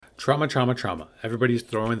Trauma, trauma, trauma. Everybody's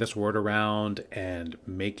throwing this word around and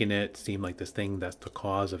making it seem like this thing that's the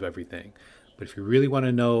cause of everything. But if you really want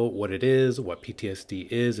to know what it is, what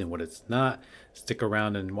PTSD is, and what it's not, stick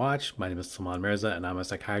around and watch. My name is Salman Mirza, and I'm a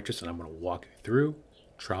psychiatrist, and I'm going to walk you through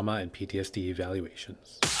trauma and PTSD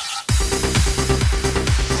evaluations.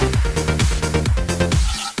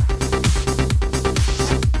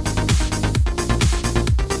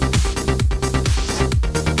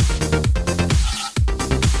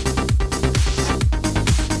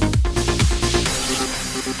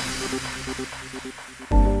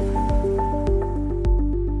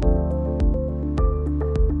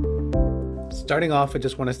 Starting off, I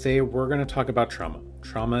just want to say we're going to talk about trauma.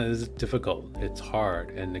 Trauma is difficult, it's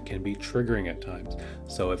hard, and it can be triggering at times.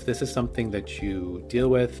 So if this is something that you deal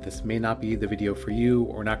with, this may not be the video for you.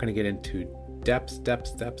 We're not going to get into depths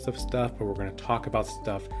of stuff, but we're going to talk about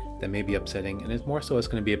stuff that may be upsetting, and it's going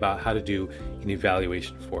to be about how to do an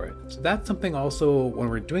evaluation for it. So that's something also when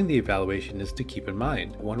we're doing the evaluation is to keep in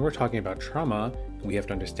mind. When we're talking about trauma, we have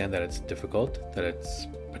to understand that it's difficult, that it's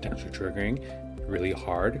potentially triggering, really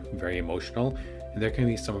hard, very emotional, and there can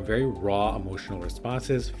be some very raw emotional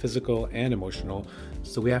responses, physical and emotional.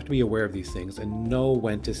 So we have to be aware of these things and know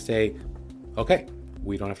when to say, okay,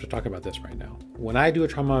 we don't have to talk about this right now. When I do a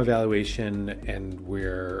trauma evaluation and we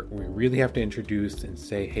really have to introduce and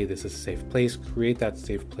say, hey, this is a safe place, create that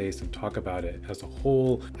safe place and talk about it as a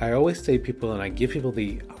whole, I always say people, and I give people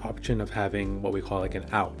the option of having what we call like an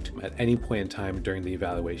out at any point in time during the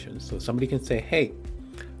evaluation. So somebody can say, hey,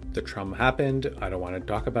 the trauma happened, I don't want to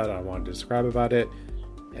talk about it, I don't want to describe about it,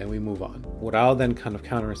 and we move on. What I'll then kind of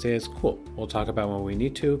counter and say is, cool, we'll talk about when we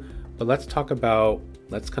need to, but let's kind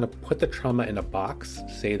of put the trauma in a box,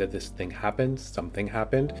 say that this thing happened, something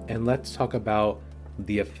happened, and let's talk about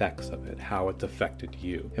the effects of it, how it's affected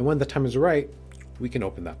you. And when the time is right, we can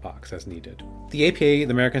open that box as needed. The APA, the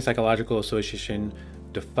American Psychological Association,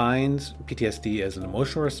 defines PTSD as an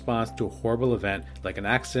emotional response to a horrible event like an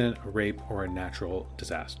accident, a rape, or a natural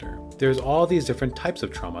disaster. There's all these different types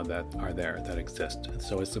of trauma that are there, that exist.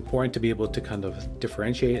 So it's important to be able to kind of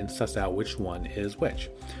differentiate and suss out which one is which.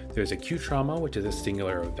 There's acute trauma, which is a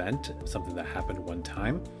singular event, something that happened one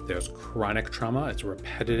time. There's chronic trauma. It's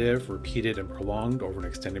repetitive, repeated, and prolonged over an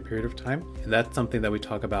extended period of time. And that's something that we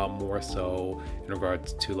talk about more so in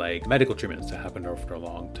regards to like medical treatments that happened over a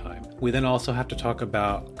long time. We then also have to talk about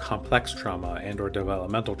complex trauma and or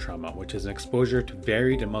developmental trauma, which is an exposure to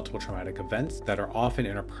varied and multiple traumatic events that are often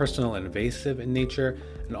interpersonal and invasive in nature,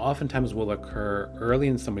 and oftentimes will occur early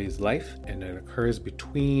in somebody's life, and it occurs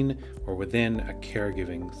between or within a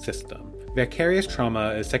caregiving system. Vicarious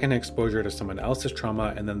trauma is second exposure to someone else's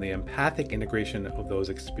trauma and then the empathic integration of those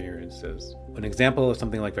experiences. An example of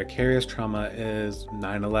something like vicarious trauma is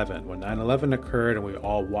 9/11. When 9/11 occurred and we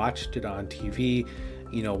all watched it on TV,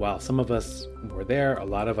 while some of us were there, a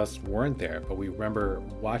lot of us weren't there, but we remember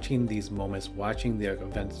watching these moments, watching the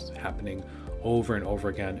events happening over and over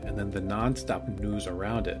again, and then the nonstop news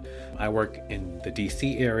around it. I work in the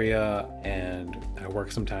DC area, and I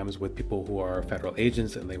work sometimes with people who are federal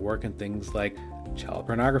agents, and they work in things like child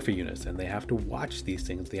pornography units, and they have to watch these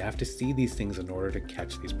things, they have to see these things in order to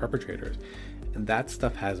catch these perpetrators. And that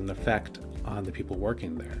stuff has an effect on the people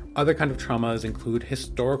working there. Other kind of traumas include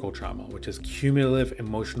historical trauma, which is cumulative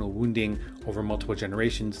emotional wounding over multiple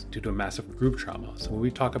generations due to a massive group trauma. So when we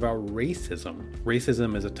talk about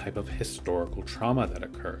racism is a type of historical trauma that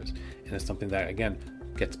occurs, and it's something that, again,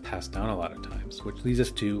 gets passed down a lot of times, which leads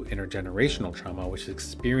us to intergenerational trauma, which is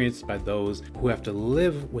experienced by those who have to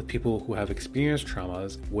live with people who have experienced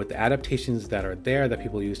traumas, with adaptations that are there that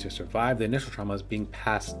people use to survive the initial traumas being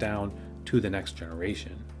passed down to the next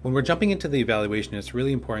generation. When we're jumping into the evaluation, it's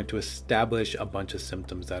really important to establish a bunch of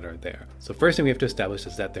symptoms that are there. So first thing we have to establish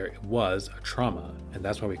is that there was a trauma, and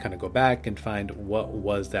that's why we kind of go back and find what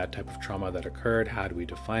was that type of trauma that occurred, how do we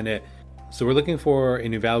define it. So we're looking for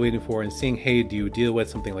and evaluating for and seeing, hey, do you deal with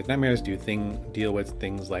something like nightmares? Do you deal with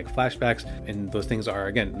things like flashbacks? And those things are,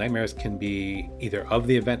 again, nightmares can be either of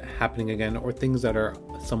the event happening again or things that are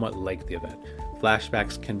somewhat like the event.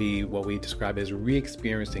 Flashbacks can be what we describe as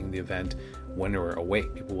re-experiencing the event when we're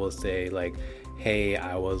awake. People will say like, hey,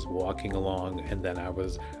 I was walking along and then I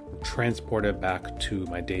was transported back to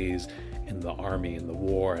my days in the army, in the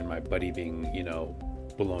war, and my buddy being,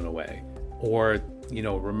 blown away. Or,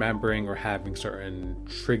 remembering or having certain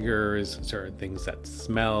triggers, certain things that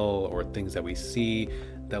smell or things that we see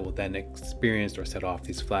that will then experience or set off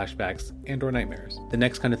these flashbacks and or nightmares. The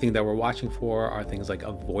next kind of thing that we're watching for are things like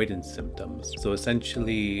avoidance symptoms. So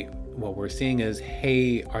essentially what we're seeing is,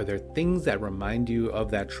 hey, are there things that remind you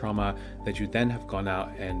of that trauma that you then have gone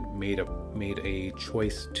out and made a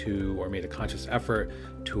choice to, or made a conscious effort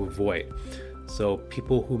to avoid? So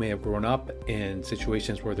people who may have grown up in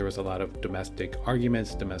situations where there was a lot of domestic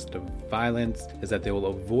arguments, domestic violence, is that they will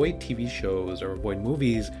avoid TV shows or avoid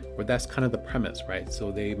movies where that's kind of the premise, right? So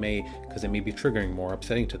they may, because it may be triggering, more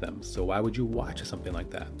upsetting to them. So why would you watch something like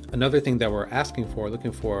that? Another thing that we're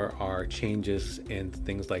looking for are changes in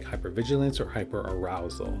things like hypervigilance or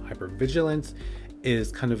hyperarousal. Hypervigilance is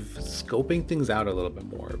kind of scoping things out a little bit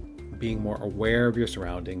more, being more aware of your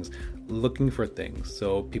surroundings, looking for things.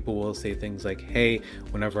 So people will say things like, hey,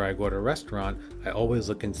 whenever I go to a restaurant, I always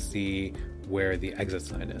look and see where the exit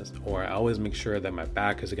sign is, or I always make sure that my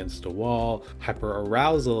back is against the wall.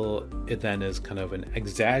 Hyperarousal, it then is kind of an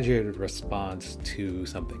exaggerated response to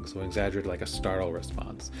something. So exaggerated, like a startle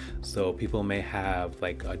response. So people may have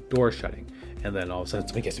like a door shutting, and then all of a sudden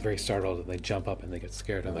somebody gets very startled and they jump up and they get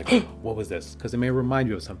scared and like, what was this? Because it may remind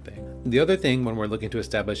you of something. The other thing, when we're looking to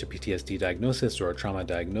establish a PTSD diagnosis or a trauma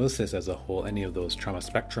diagnosis as a whole, any of those trauma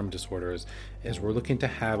spectrum disorders, is we're looking to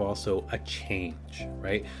have also a change,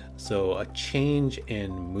 right? So a change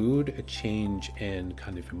in mood, a change in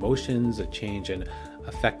kind of emotions, a change in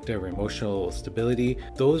affective or emotional stability.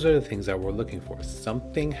 Those are the things that we're looking for.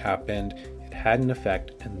 Something happened, it had an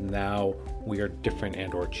effect, and now we are different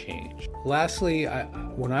and or change. Lastly,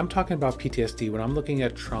 when I'm talking about PTSD, when I'm looking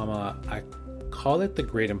at trauma, I call it the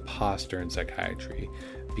great imposter in psychiatry,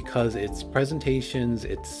 because its presentations,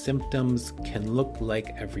 its symptoms can look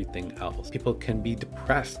like everything else. People can be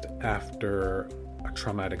depressed after a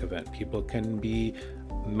traumatic event. People can be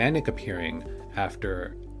manic appearing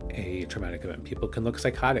after a traumatic event. People can look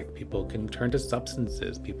psychotic. People can turn to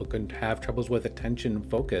substances. People can have troubles with attention and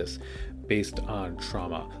focus based on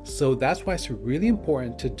trauma. So that's why it's really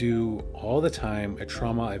important to do all the time a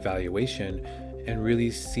trauma evaluation and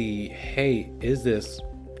really see, hey, is this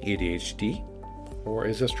ADHD or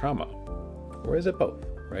is this trauma? Or is it both,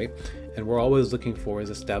 right? And we're always looking for is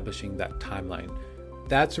establishing that timeline.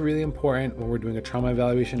 That's really important when we're doing a trauma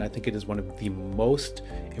evaluation. I think it is one of the most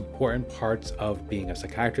important parts of being a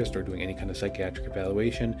psychiatrist or doing any kind of psychiatric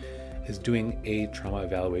evaluation, is doing a trauma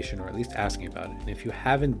evaluation, or at least asking about it. And if you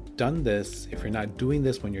haven't done this, if you're not doing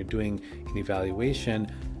this when you're doing an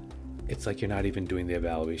evaluation, it's like you're not even doing the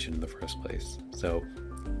evaluation in the first place. So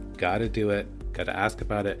gotta do it, gotta ask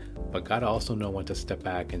about it, but gotta also know when to step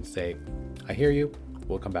back and say, I hear you,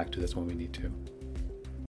 we'll come back to this when we need to.